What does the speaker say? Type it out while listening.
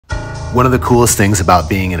One of the coolest things about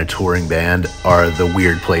being in a touring band are the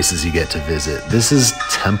weird places you get to visit. This is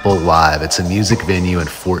Temple Live. It's a music venue in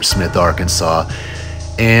Fort Smith, Arkansas.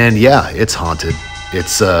 And yeah, it's haunted.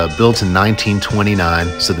 It's built in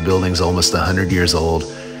 1929, so the building's almost 100 years old.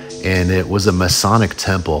 And it was a Masonic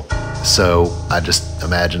temple. So I just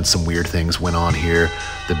imagine some weird things went on here.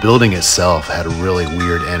 The building itself had a really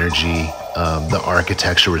weird energy. The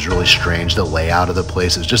architecture was really strange. The layout of the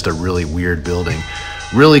place is just a really weird building.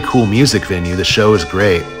 Really cool music venue. The show is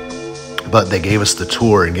great, but they gave us the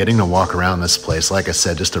tour, and getting to walk around this place, like I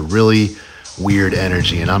said, just a really weird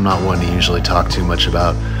energy. And I'm not one to usually talk too much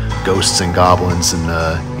about ghosts and goblins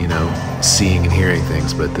and seeing and hearing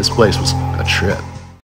things, but this place was a trip.